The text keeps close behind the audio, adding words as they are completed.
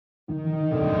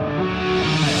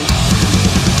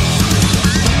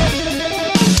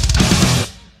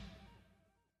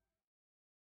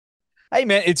Hey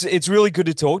man, it's really good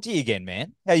to talk to you again,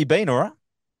 man. How you been, all right?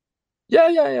 Yeah.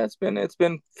 It's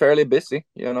been fairly busy,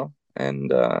 and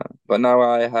but now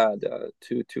I had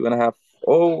two and a half.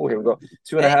 Oh, here we go.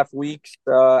 Two and a Hey, half weeks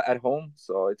at home,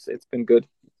 so it's been good.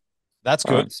 that's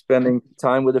good. Spending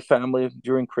time with the family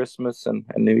during Christmas and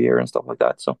New Year and stuff like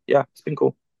that. So yeah, it's been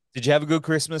cool. Did you have a good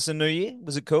Christmas and New Year?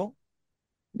 Was it cool?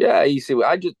 Yeah, easy.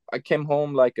 I came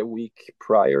home like a week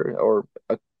prior or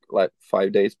like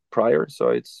 5 days prior,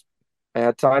 so I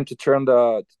had time to turn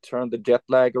the jet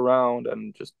lag around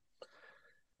and just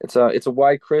it's a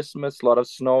white Christmas, a lot of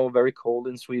snow, very cold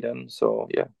in Sweden. So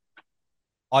yeah,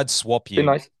 I'd swap it's been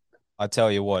you. nice. I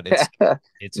tell you what,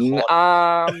 it's hot.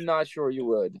 I'm not sure you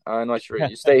would. I'm not sure.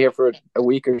 You stay here for a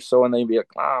week or so and then you'd be like,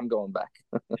 I'm going back.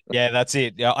 Yeah, that's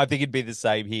it. Yeah, I think it'd be the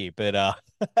same here. But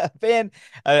man,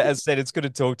 as I said, it's good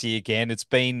to talk to you again. It's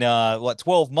been like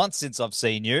 12 months since I've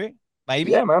seen you,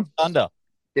 maybe Yeah, man. under.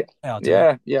 Yeah, How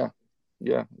time? yeah.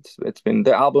 It's been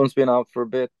the album's been out for a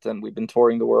bit and we've been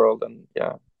touring the world and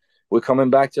yeah, we're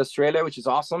coming back to Australia, which is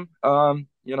awesome.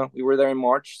 We were there in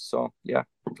March, so yeah,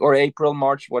 or April,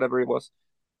 March, whatever it was.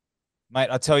 Mate,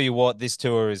 I tell you what, this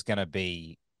tour is going to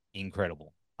be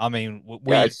incredible. I mean,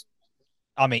 Yeah, it's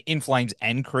I mean, In Flames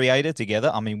and Kreator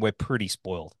together. I mean, we're pretty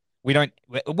spoiled. We don't,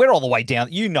 we're all the way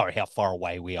down. You know how far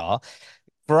away we are.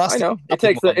 For us I to know get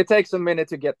nothing like, it takes a minute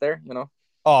to get there.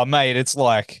 oh, mate, it's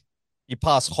like you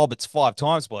pass Hobbits 5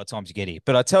 times by the time you get here.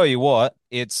 But I tell you what,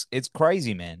 it's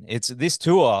crazy, man. It's this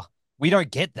tour. We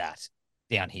don't get that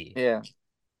down here. Yeah.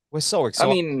 We're so I excited.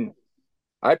 mean,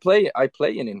 I play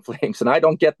in Flames, and I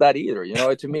don't get that either.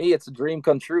 To me, it's a dream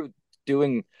come true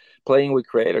doing playing with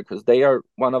Kreator because they are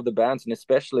one of the bands, and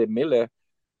especially Mille,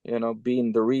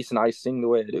 being the reason I sing the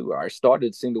way I do. I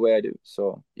started sing the way I do.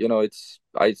 So, it's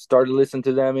I started listening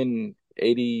to them in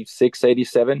 86,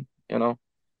 87.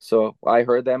 So I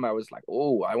heard them, I was like,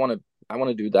 oh, I want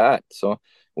to do that. So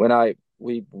when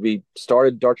we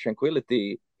started Dark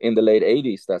Tranquility in the late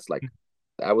 80s,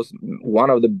 that was one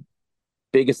of the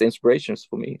biggest inspirations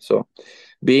for me. So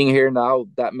being here now,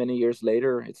 that many years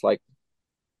later, it's like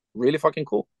really fucking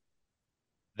cool.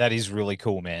 That is really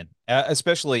cool, man.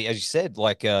 Especially as you said,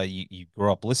 like you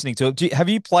grew up listening to it. Have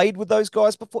you played with those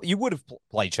guys before? You would have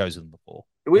played shows with them before.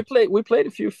 We played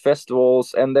a few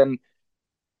festivals, and then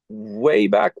way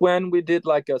back when we did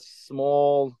like a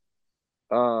small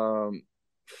um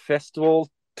festival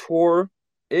tour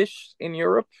ish in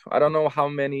Europe. I don't know how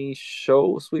many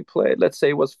shows we played. Let's say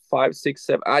it was five, six,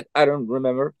 seven. I don't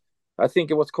remember. I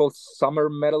think it was called Summer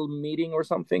Metal Meeting or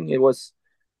something. It was,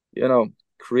 you know,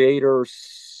 Kreator,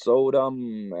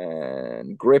 Sodom,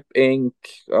 and Grip Inc.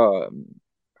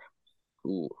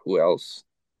 Who else?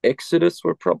 Exodus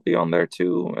were probably on there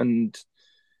too, and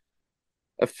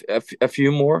a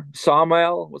few more.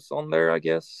 Samael was on there, I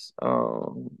guess.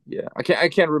 Yeah, I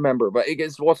can't remember, but it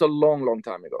was a long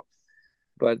time ago.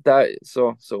 But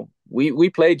we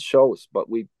played shows, but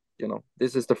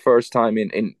this is the first time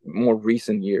in more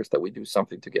recent years that we do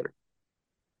something together.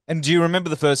 And do you remember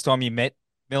the first time you met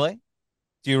Millie?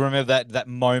 Do you remember that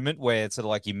moment where it's sort of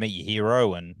like you meet your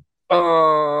hero and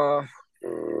Uh,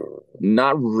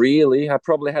 Not really. I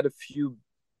probably had a few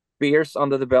beers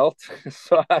under the belt,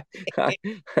 so I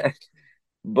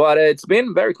but it's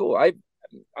been very cool. I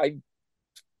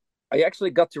I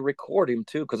actually got to record him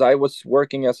too because I was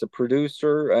working as a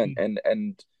producer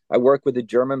and I worked with a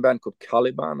German band called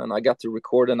Caliban and I got to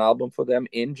record an album for them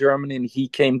in Germany and he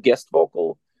came guest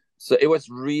vocal. So it was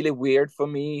really weird for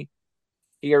me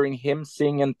hearing him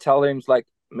sing and tell him like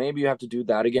maybe you have to do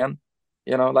that again.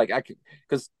 Like I could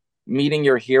because meeting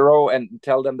your hero and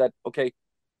tell them that okay,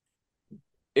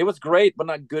 it was great but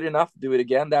not good enough to do it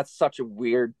again. That's such a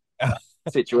weird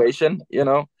situation.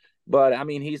 But I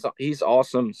mean, he's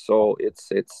awesome. So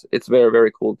it's very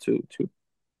very cool to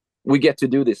we get to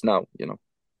do this now.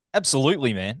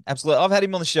 absolutely, man. Absolutely. I've had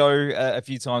him on the show a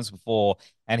few times before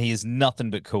and he is nothing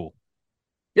but cool.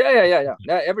 Yeah.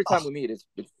 Every time Oh, we meet,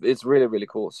 it's really really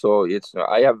cool. So it's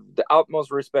I have the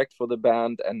utmost respect for the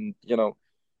band, and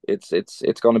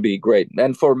it's gonna be great.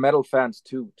 And for metal fans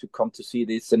too to come to see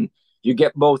this, and you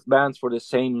get both bands for the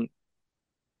same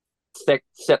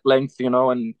set length,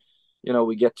 and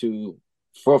we get to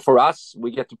for us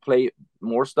we get to play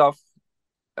more stuff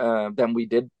than we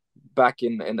did back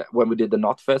in when we did the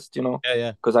Knotfest, yeah,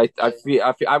 yeah. because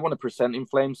I want to present In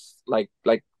Flames like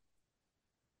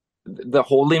the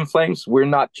whole In Flames. We're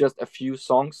not just a few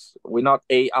songs. We're not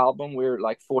a album. We're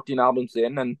like 14 albums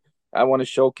in, and I want to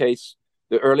showcase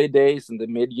the early days and the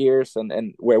mid years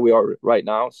and where we are right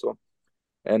now. So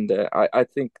and I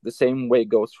think the same way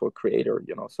goes for Kreator,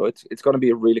 you know. So it's going to be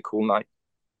a really cool night.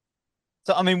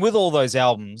 So I mean, with all those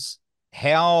albums,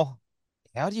 how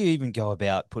how do you even go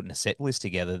about putting a set list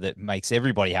together that makes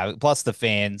everybody happy, plus the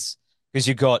fans, because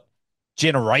you've got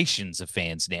generations of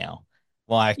fans now,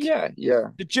 like Yeah, yeah,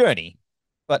 the journey,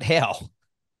 but how?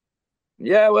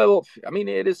 yeah. Well, I mean,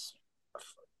 it is.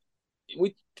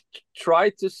 We try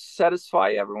to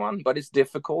satisfy everyone, but it's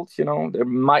difficult. You know, there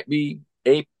might be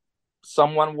a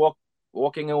someone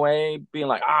walking away being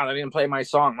like, ah, I didn't play my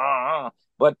song,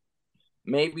 but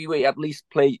maybe we at least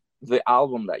play the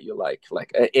album that you like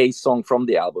a song from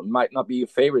the album. Might not be your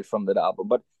favorite from that album,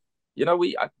 but you know,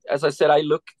 as I said, I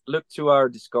look to our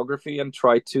discography and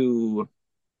try to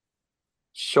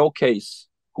showcase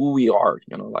who we are.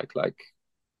 You know,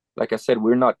 like I said,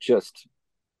 we're not just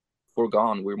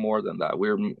Foregone. We're more than that.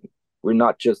 We're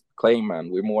not just Clayman.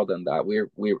 We're more than that.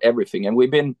 We're everything. And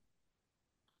we've been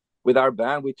with our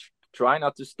band. We try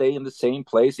not to stay in the same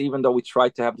place, even though we try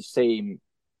to have the same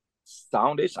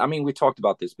soundish. I mean, we talked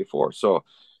about this before, so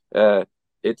uh,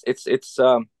 it's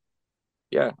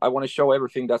yeah. I want to show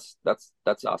everything that's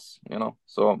us. You know,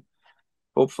 so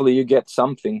hopefully you get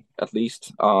something at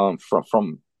least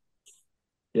from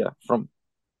yeah from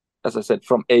as I said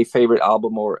from a favorite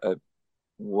album or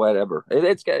whatever.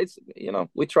 It's you know,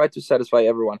 we try to satisfy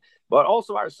everyone, but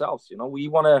also ourselves. You know, we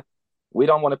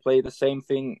don't want to play the same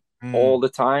thing Mm, all the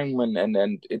time,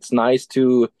 and it's nice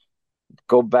to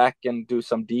go back and do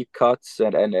some deep cuts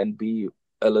and be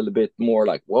a little bit more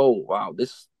like, whoa, wow,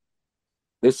 this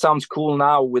sounds cool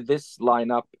now with this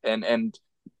lineup, and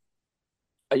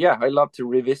yeah, I love to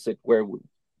revisit where we,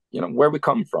 you know, where we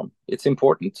come from. It's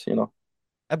important, you know.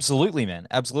 absolutely, man,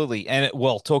 absolutely. And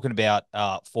well, talking about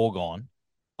Foregone,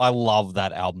 I love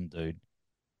that album, dude.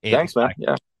 It Thanks, man. like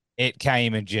Yeah, it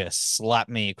came and just slapped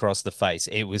me across the face.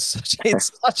 It was such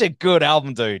it's such a good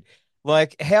album, dude.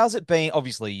 Like, how's it been?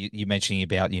 Obviously, you mentioning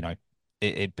about,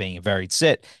 it being a varied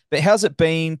set, but how's it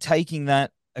been taking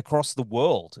that across the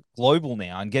world, global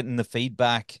now, and getting the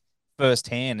feedback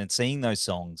firsthand and seeing those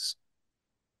songs?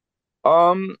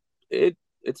 um,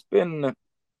 it's been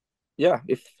yeah,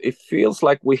 it feels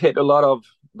like we hit a lot of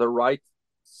the right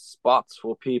spots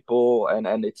for people,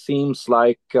 and it seems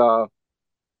like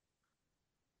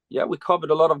yeah, we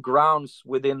covered a lot of grounds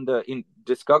within the in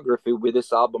discography with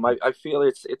this album. I feel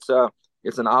it's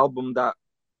an album that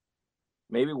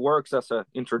maybe works as an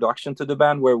introduction to the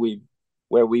band where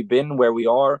we've been, where we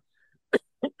are,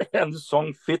 and the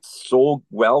song fits so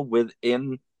well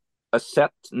within a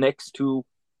set next to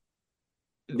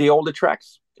the older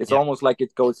tracks. It's Yeah. almost like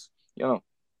it goes, you know,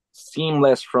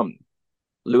 seamless from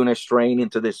Lunar Strain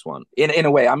into this one. In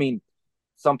a way, I mean,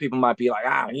 some people might be like,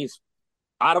 ah, he's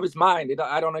out of his mind.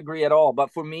 I don't agree at all.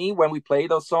 But for me, when we play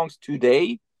those songs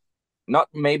today, not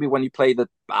maybe when you play the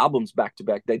albums back to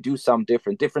back, they do some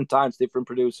different times, different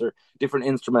producer, different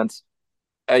instruments,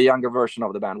 a younger version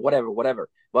of the band, whatever.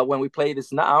 But when we play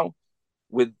this now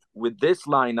with this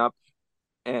lineup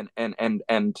and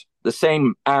the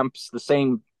same amps, the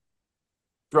same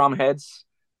drum heads,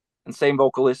 and same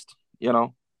vocalist, you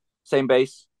know, same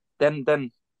bass,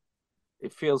 then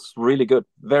it feels really good,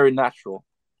 very natural.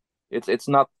 It's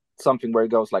not something where it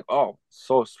goes like, oh,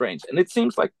 so strange, and it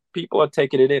seems like people are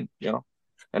taking it in, you know,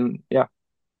 and yeah,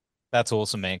 That's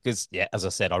awesome, man. Because yeah, as I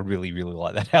said, I really, really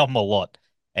like that album a lot,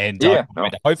 and yeah, no,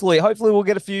 hopefully, we'll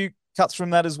get a few cuts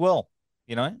from that as well.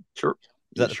 You know, is sure,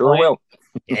 you that the sure plan? will.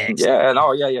 Excellent. Yeah,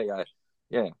 no,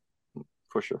 yeah,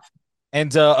 for sure.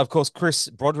 And of course, Chris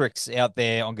Broderick's out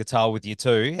there on guitar with you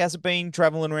too. How's it been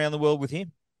traveling around the world with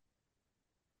him?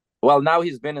 Well, now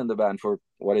he's been in the band for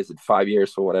what is it, 5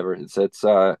 years or whatever. It's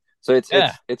so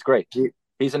Yeah, it's great.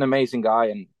 He's an amazing guy,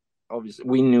 and obviously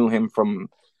we knew him from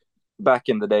back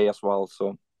in the day as well.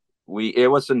 So we it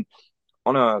wasn't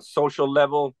on a social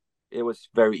level, it was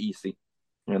very easy,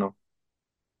 you know.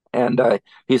 And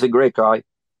he's a great guy.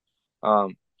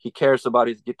 He cares about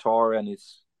his guitar and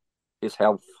his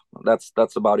health.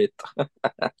 That's about it,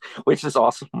 which is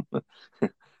awesome.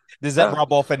 does that uh,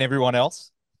 rub off on everyone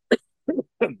else?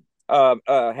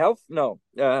 Health, no.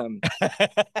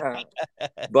 Uh,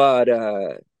 but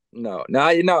no, no,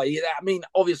 no. I mean,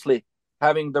 obviously,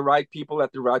 having the right people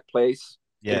at the right place,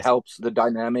 it Yes. helps the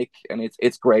dynamic, and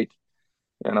it's great.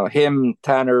 You know, him,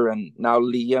 Tanner, and now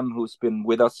Liam, who's been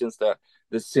with us since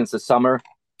the summer.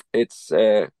 It's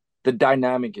the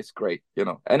dynamic is great, you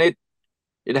know, and it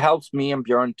helps me and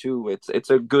Björn too. It's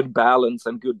a good balance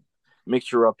and good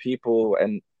mixture of people,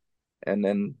 and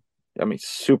then I mean,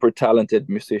 super talented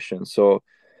musicians. So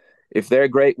if they're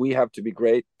great, we have to be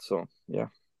great. So yeah.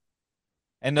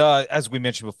 And as we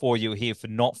mentioned before, you were here for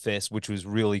Knotfest, which was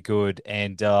really good.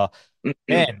 And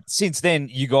Man, since then,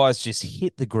 you guys just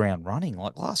hit the ground running.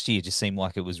 Like last year just seemed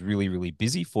like it was really, really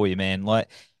busy for you, man. Like,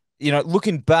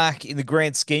 looking back in the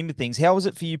grand scheme of things, how was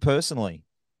it for you personally?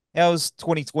 How was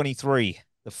 2023,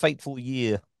 the fateful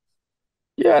year?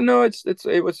 Yeah, no,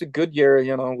 it was a good year.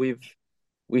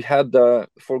 We had the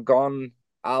Foregone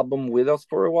album with us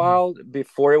for a Mm. while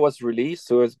before it was released,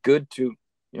 so it's good to,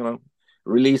 you know,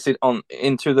 release it on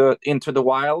into the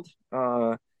wild.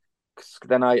 'Cause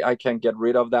then I can get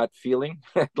rid of that feeling.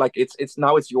 Like it's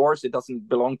now it's yours. It doesn't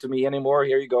belong to me anymore.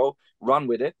 Here you go, run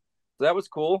with it. So that was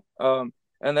cool.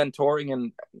 And then touring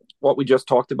and what we just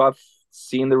talked about,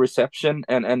 seeing the reception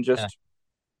and Yeah. just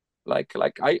like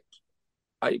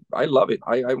I love it.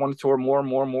 I want to tour more and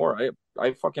more and more.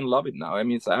 I fucking love it now. I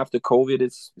mean, it's after COVID,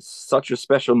 it's such a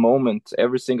special moment.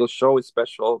 Every single show is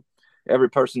special. Every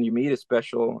person you meet is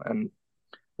special, and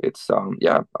it's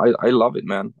yeah, I love it,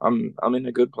 man. I'm in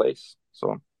a good place.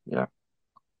 So yeah.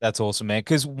 That's awesome, man.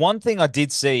 Because one thing I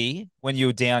did see when you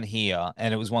were down here,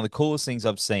 and it was one of the coolest things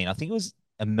I've seen. I think it was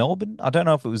in Melbourne. I don't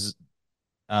know if it was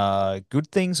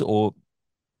Good Things or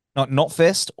not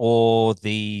Fest or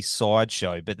the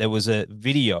sideshow, but there was a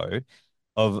video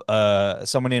of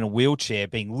someone in a wheelchair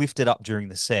being lifted up during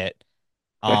the set.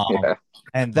 Um, Yeah,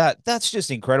 and that's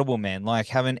just incredible, man. Like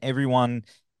having everyone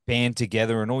band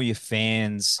together and all your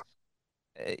fans,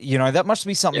 that must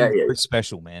be yeah, something yeah, very yeah.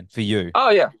 special, man, for you. Oh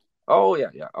yeah. Oh yeah,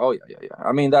 yeah. Oh yeah, yeah, yeah.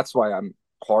 I mean, that's why I'm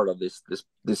part of this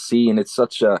scene. It's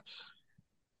such a.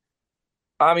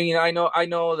 I mean, I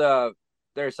know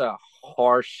there's a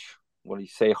harsh, what do you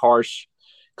say, harsh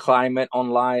climate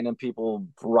online, and people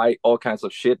write all kinds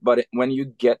of shit. But when you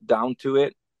get down to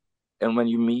it, and when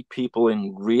you meet people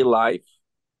in real life,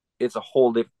 it's a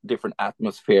whole different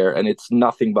atmosphere, and it's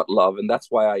nothing but love. And that's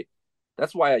why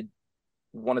I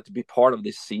wanted to be part of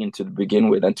this scene to begin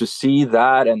with, and to see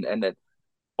that, and that,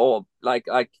 oh, like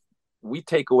we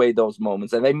take away those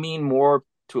moments, and they mean more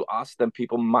to us than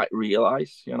people might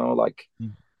realize. Like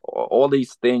Mm. all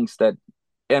these things that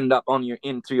end up on your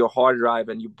into your hard drive,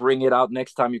 and you bring it out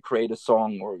next time you create a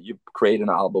song or you create an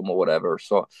album or whatever.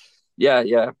 So yeah,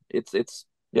 yeah, it's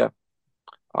yeah,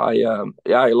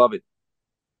 I love it.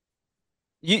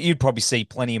 You'd probably see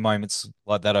plenty of moments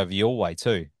like that over your way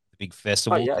too. The big Oh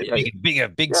festivals, yeah, the yeah, yeah,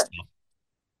 big yeah, stuff,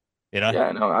 you know?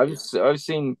 yeah. No, I've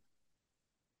seen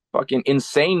fucking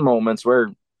insane moments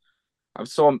where I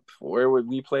saw where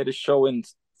we played a show in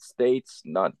States,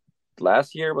 not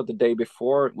last year but the day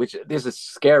before, which this is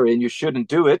scary and you shouldn't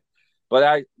do it. But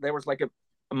I there was like a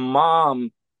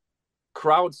mom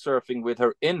crowd surfing with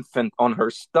her infant on her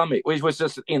stomach, which was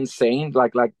just insane.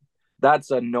 Like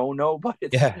that's a no, but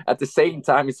it's Yeah. at the same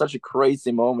time it's such a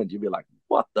crazy moment. You'd be like,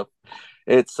 what the?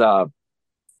 It's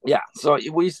yeah. So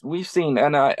we've seen,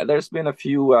 and there's been a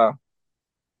few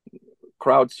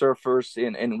crowd surfers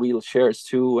in wheelchairs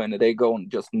too, and they go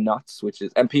just nuts, which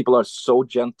is, and people are so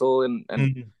gentle, and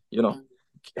Mhm. you know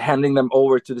handing them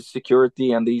over to the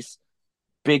security, and these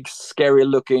big scary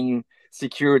looking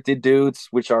security dudes,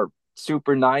 which are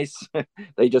super nice.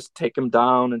 They just take them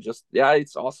down, and just, yeah,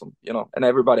 it's awesome, and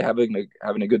everybody having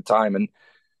a good time, and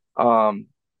um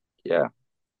yeah,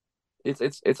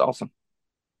 it's awesome.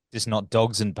 Just not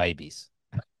dogs and babies.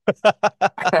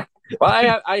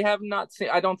 Well, I have not seen.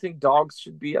 I don't think dogs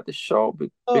should be at the show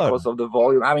Oh, because of the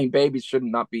volume. I mean, babies should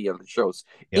not be at the shows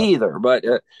yep. either. But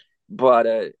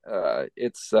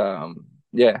it's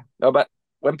yeah. No, but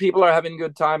when people are having a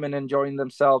good time and enjoying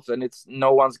themselves, and it's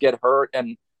no one's get hurt,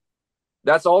 and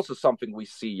that's also something we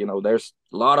see. There's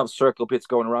a lot of circle pits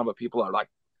going around, but people are like,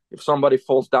 if somebody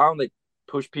falls down, they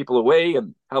push people away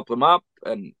and help them up,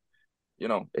 and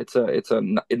it's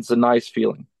a nice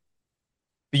feeling.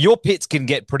 But your pits can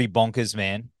get pretty bonkers,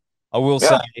 man. I will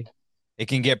say Yeah, it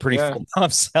can get pretty yeah. full.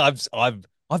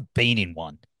 I've been in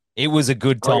one. It was a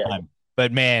good Oh yeah, time,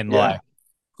 but man, yeah. like,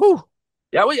 whew,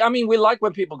 Yeah, I mean, we like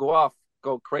when people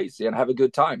go crazy and have a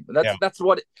good time. yeah. That's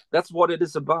what it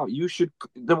is about. You should.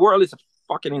 The world is a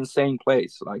fucking insane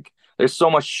place. Like, there's so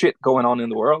much shit going on in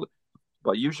the world,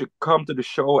 but you should come to the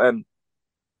show and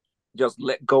just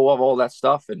let go of all that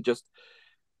stuff, and just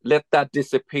let that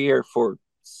disappear for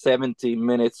 70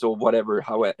 minutes or whatever,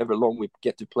 however long we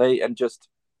get to play, and just,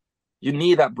 you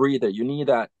need that breather. You need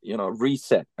that,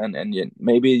 reset, and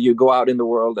maybe you go out in the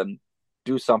world and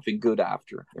do something good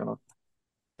after.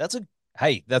 That's a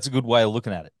Hey, that's a good way of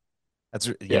looking at it. That's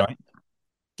Yeah,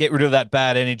 get rid of that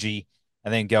bad energy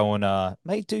and then go and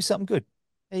maybe do something good.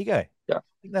 There you go. I yeah,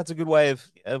 think that's a good way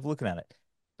of looking at it.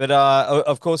 But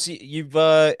of course, you've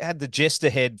had the Jester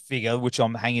head figure, which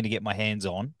I'm hanging to get my hands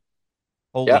on.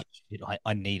 yeah. Holy shit,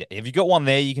 I need it. If you got one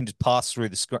there, you can just pass through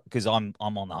the screen because I'm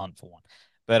on the hunt for one.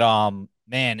 But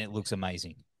man, it looks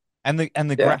amazing. And the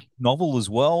Yeah, graphic novel as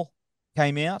well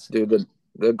came out. dude,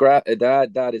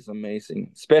 that is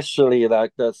amazing. Especially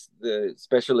like that's the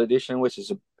special edition, which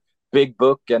is a big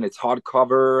book and it's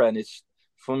hardcover, and it's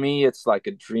for me, it's like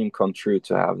a dream come true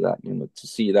to have that, to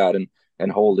see that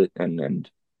and hold it, and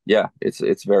yeah,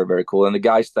 it's very very cool. And the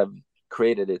guys that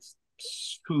created it's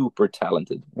super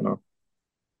talented.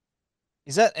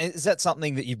 Is that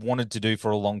something that you've wanted to do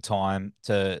for a long time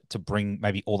to bring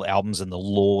maybe all the albums and the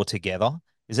lore together?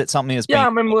 Is that something that's Yeah,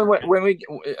 been I mean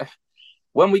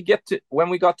when we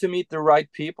got to meet the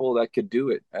right people that could do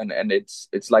it, and it's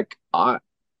like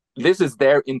this is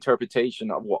their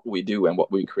interpretation of what we do and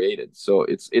what we created. So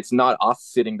it's not us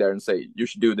sitting there and say you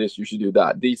should do this, you should do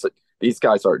that. These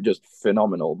guys are just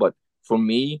phenomenal. But for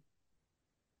me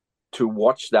to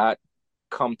watch that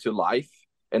come to life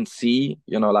and see,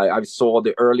 like I saw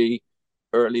the early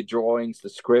drawings, the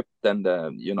script, and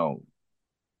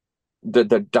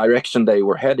the direction they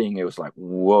were heading. It was like,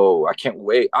 whoa! I can't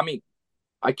wait. I mean,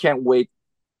 I can't wait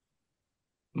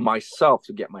myself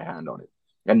to get my hand on it.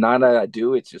 And now that I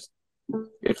do, it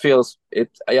feels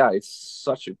yeah, it's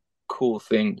such a cool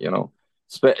thing.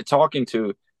 Talking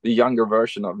to the younger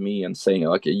version of me and saying,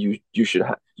 okay,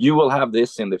 you will have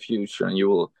this in the future, and you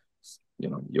will,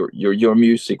 your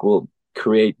music will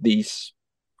create these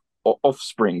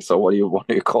offspring. So what do you want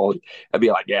to call it? I'd be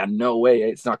like, yeah, no way,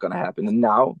 it's not gonna happen. And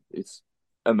now it's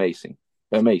amazing,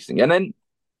 amazing. And then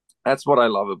that's what I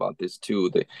love about this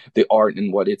too, the art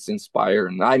and what it's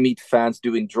inspired. And I meet fans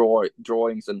doing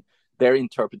drawings and their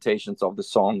interpretations of the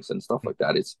songs and stuff like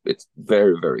that. It's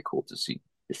very very cool to see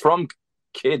from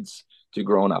kids to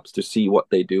grown-ups to see what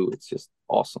they do. It's just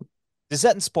awesome. Does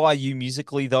that inspire you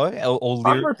musically though, or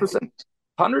lyric? 100%.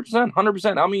 100%.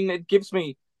 100%. I mean, it gives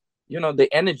me, the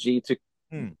energy to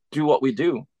Hmm. do what we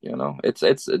do. It's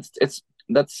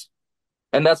that's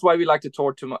and that's why we like to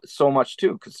tour so much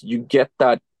too, because you get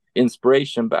that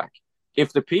inspiration back.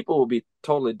 If the people will be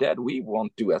totally dead, we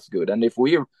won't do as good, and if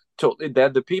we're totally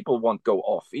dead, the people won't go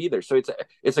off either. So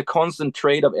it's a constant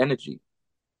trade of energy,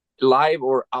 live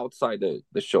or outside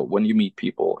the show, when you meet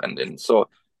people. And so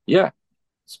yeah,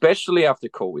 especially after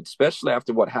COVID, especially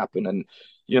after what happened, and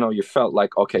you felt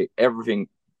like, okay, everything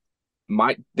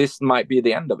might be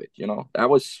the end of it. That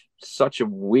was such a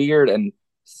weird and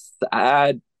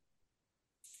sad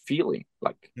feeling,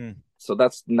 like. Hmm. So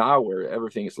that's now where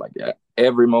everything is like, yeah,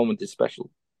 every moment is special,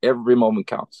 every moment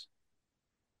counts.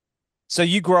 So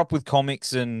you grew up with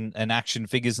comics and action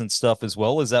figures and stuff as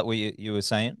well. Is that what you were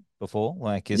saying before?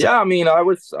 Like, is that Yeah,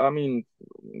 I mean,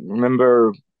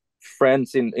 remember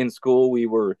friends in school, we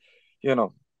were,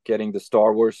 getting the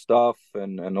Star Wars stuff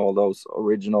and all those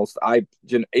originals.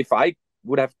 If I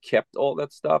would have kept all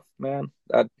that stuff, man,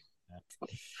 that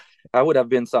I would have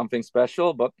been something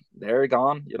special. But they're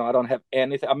gone. I don't have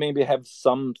anything. I maybe have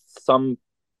some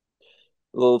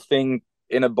little thing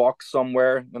in a box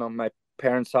somewhere, my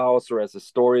parents' house, or as a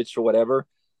storage or whatever.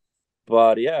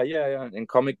 But yeah, yeah, yeah. And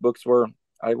comic books were.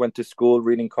 I went to school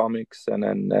reading comics, and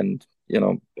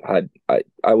had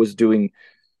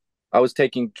I was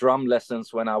taking drum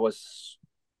lessons when I was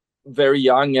very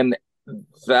young, and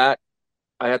that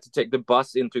I had to take the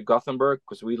bus into Gothenburg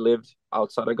because we lived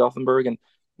outside of Gothenburg, and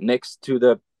next to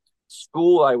the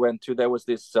school I went to, there was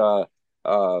this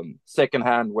second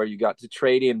hand where you got to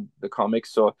trade in the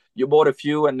comics. So you bought a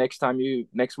few, and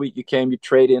next week you came, you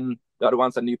trade in the other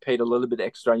ones, and you paid a little bit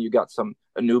extra, and you got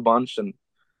a new bunch. And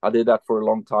I did that for a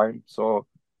long time. So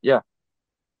yeah,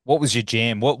 what was your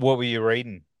jam? What were you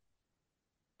reading?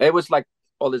 it was like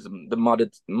all this, the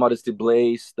Modesty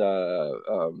Blaze.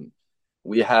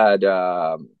 We had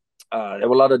there were a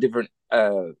lot of different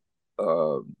uh,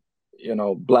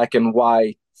 black and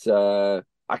white. I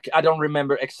don't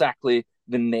remember exactly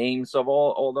the names of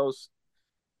all those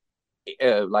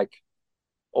like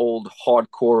old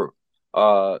hardcore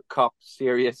cop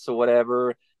series or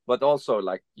whatever, but also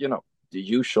like the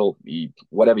usual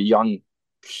whatever young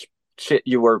shit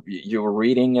you were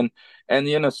reading,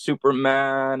 and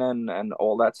Superman and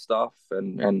all that stuff,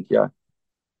 and yeah,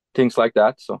 things like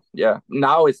that. So yeah,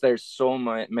 now there's so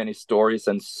many stories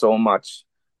and so much,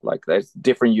 like there's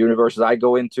different universes. I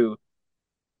go into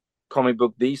comic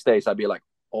book these days, I'd be like,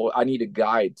 oh, I need a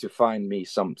guide to find me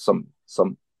some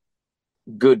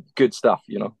good stuff.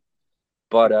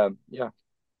 But yeah,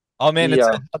 Oh man,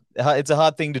 the it's a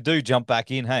hard thing to do. Jump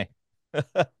back in, hey.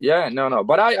 yeah, no,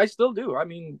 but I still do. I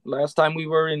mean, last time we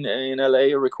were in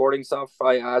LA recording stuff,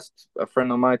 I asked a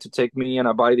friend of mine to take me, and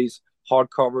I buy these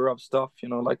hardcover of stuff,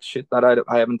 like shit that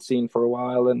I haven't seen for a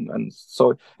while, and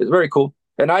so it's very cool.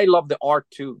 And I love the art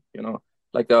too,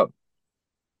 like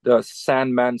the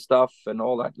Sandman stuff and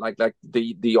all that, like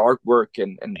the artwork,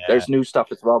 and Yeah. there's new stuff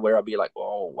as well where I'll be like,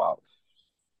 oh wow,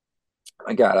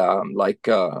 I got like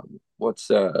what's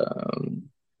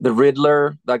the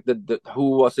Riddler, like the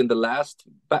who was in the last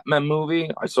Batman movie.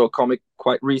 I saw a comic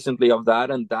quite recently of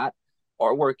that, and that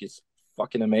artwork is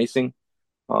fucking amazing.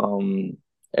 Um,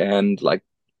 and like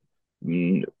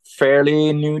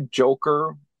fairly new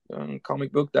Joker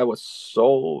comic book that was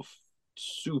so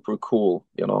super cool,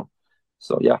 you know.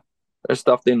 So yeah, there's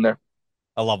stuff in there.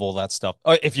 I love all that stuff.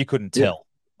 Oh, if you couldn't Yeah, tell,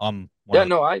 I'm one yeah. of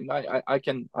the No, I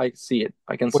can I see it.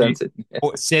 I can what do you sense it.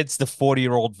 what says the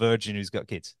 40-year-old virgin who's got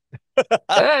kids.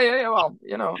 Yeah, yeah, yeah. Well,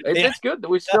 you know, Yeah, it's good.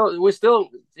 We still,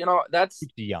 you know, that's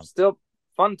too young. still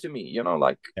fun to me. You know,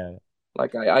 Yeah.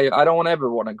 like I don't ever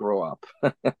want to grow up.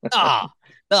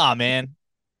 Ah, man.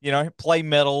 Play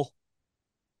metal,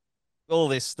 all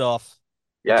this stuff.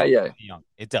 It Yeah, just yeah, makes me young.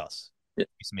 It does. yeah,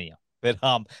 Makes me young. But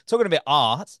talking about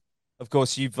art, of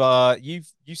course, you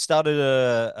started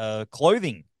a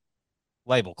clothing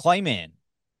label, Clayman.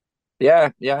 yeah,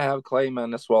 yeah. I have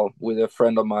Clayman as well with a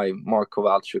friend of mine, Mark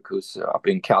Kowalczyk, who's up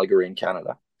in Calgary in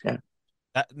Canada. Yeah.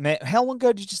 Man, how long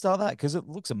ago did you start that? Because it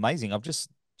looks amazing. I've just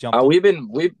jumped on. We've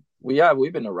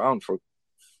been around for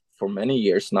many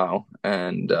years now,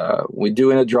 and we're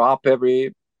doing a drop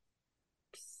every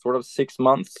sort of 6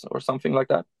 months or something like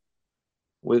that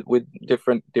with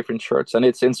different shirts, and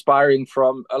it's inspiring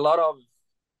from a lot of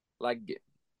like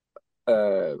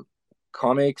uh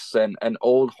comics and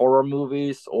old horror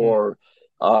movies Mm,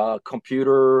 or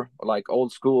computer like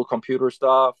old school computer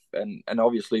stuff, and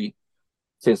obviously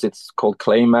since it's called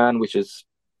Clayman, which is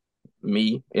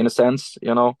me in a sense,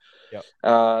 you know, yep.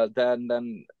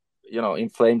 then in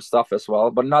flame stuff as well,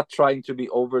 but not trying to be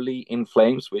overly in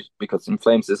flames, which because in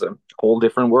flames is a whole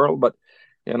different world. But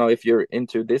if you're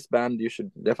into this band, you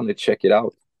should definitely check it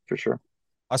out for sure.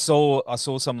 I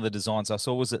saw some of the designs. I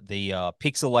saw was it the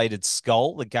pixelated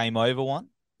skull, the game over one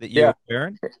that you Yeah, were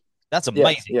wearing? That's yeah,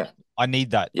 amazing. yeah, I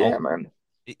need that. yeah, man.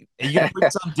 Are you gonna bring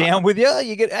some down with you?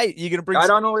 You gonna bring I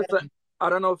some don't know if that down? I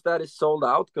don't know if that is sold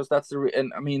out because that's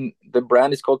and I mean the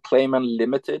brand is called Clayman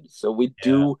Limited, so we Yeah.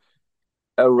 do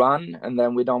a run and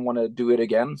then we don't want to do it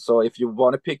again. So if you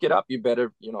want to pick it up, you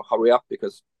better hurry up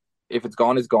because if it's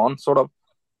gone, sort of.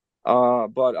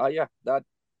 But yeah, that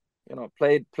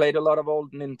played a lot of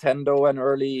old Nintendo and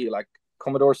early like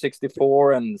Commodore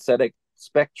 64 and ZX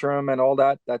Spectrum and all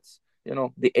that. That's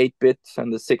the 8-bit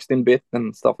and the 16-bit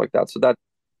and stuff like that. So that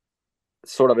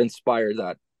sort of inspired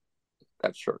that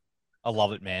shirt. I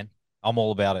love it, man. I'm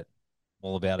all about it.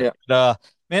 All about it. Yeah.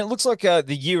 Man, it looks like the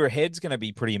year ahead's going to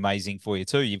be pretty amazing for you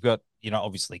too. You've got,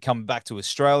 obviously coming back to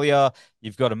Australia.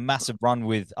 You've got a massive run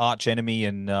with Arch Enemy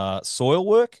and Soil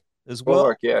Work as Well, well.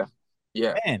 work. Yeah.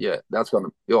 Yeah. Man, Yeah. That's gonna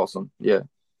be awesome. Yeah.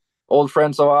 Old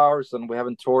friends of ours, and we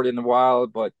haven't toured in a while,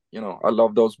 but I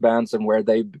love those bands and where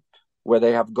they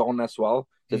have gone as well.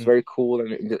 It's mm, very cool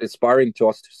and inspiring to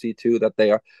us to see too that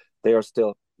they are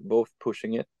still both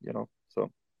pushing it. So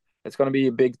it's going to be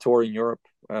a big tour in Europe,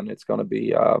 and it's going to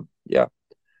be yeah,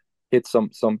 hit some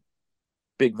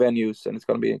big venues, and it's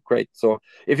going to be great. So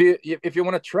if you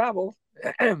want to travel,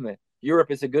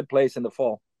 Europe is a good place in the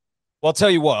fall. well, I'll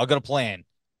tell you what, I got a plan.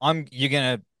 You're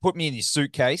gonna put me in your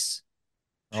suitcase.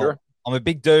 Sure. I'm a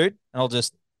big dude,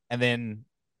 and then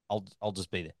I'll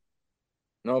just be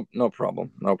No, no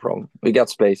problem. No problem. We got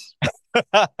space.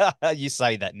 there. You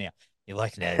say that now. You're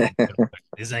like, no,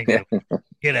 this ain't gonna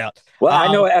get out. Well,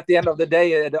 I know Um, at the end of the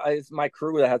day, it's my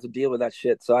crew that has to deal with that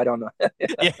shit. So I don't know.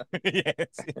 yeah,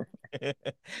 yes.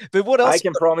 But what I else?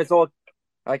 can promise all.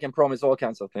 I can promise all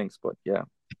kinds of things, but yeah,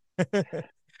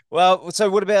 Well, so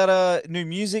what about new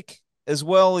music as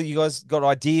well? You guys got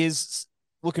ideas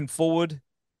looking forward?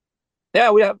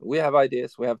 yeah, we have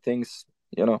ideas. We have things.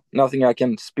 Nothing I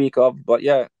can speak of, but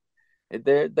yeah,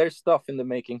 there's stuff in the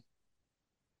making.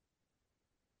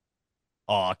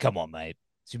 Oh, come on, mate.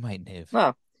 It's your mate Nev.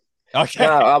 No, no. Okay.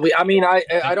 I mean,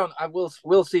 I don't.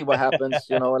 We'll see what happens.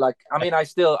 Like, I mean, I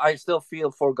still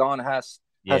feel Foregone has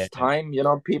Yeah. time.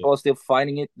 Yeah. People are still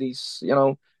finding it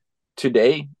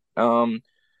today. And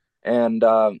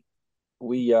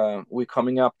we're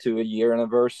coming up to a year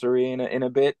anniversary in a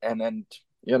bit, and then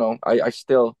I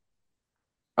still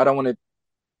I don't want to.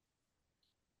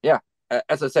 Yeah,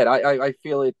 as I said, I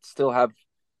feel it still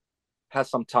has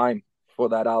some time for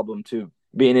that album to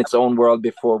be in its own world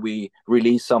before we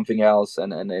release something else,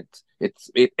 and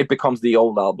it becomes the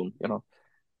old album.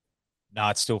 No,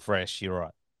 it's still fresh. You're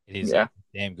right. It is a Yeah,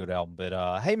 damn good album.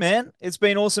 But hey, man, it's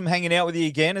been awesome hanging out with you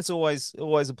again. It's always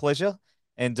a pleasure.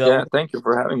 And yeah. Thank you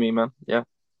for having me, man. Yeah,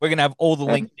 we're gonna have all the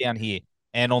and links down here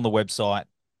and on the website.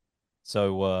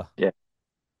 So yeah,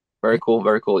 Very cool,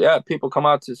 very cool. Yeah, people come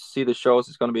out to see the shows.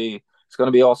 It's gonna be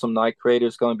awesome night.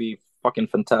 Kreator's gonna be fucking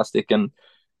fantastic, and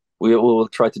we will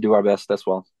try to do our best as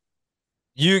well.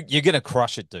 You're gonna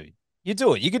crush it, dude. You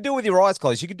do it. You can do it with your eyes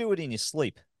closed. You can do it in your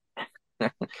sleep.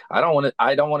 I don't want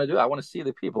to do it. I want to see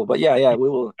the people. But yeah, yeah, we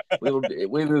will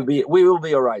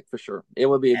be all right for sure. It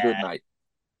will be a good night.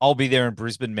 I'll be there in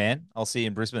Brisbane, man. I'll see you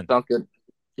in Brisbane. Sounds good.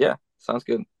 Yeah, sounds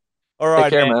good. All Take right,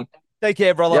 care, man. man. Take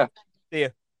care, brother. Yeah. See ya.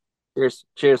 Cheers.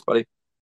 Cheers, buddy.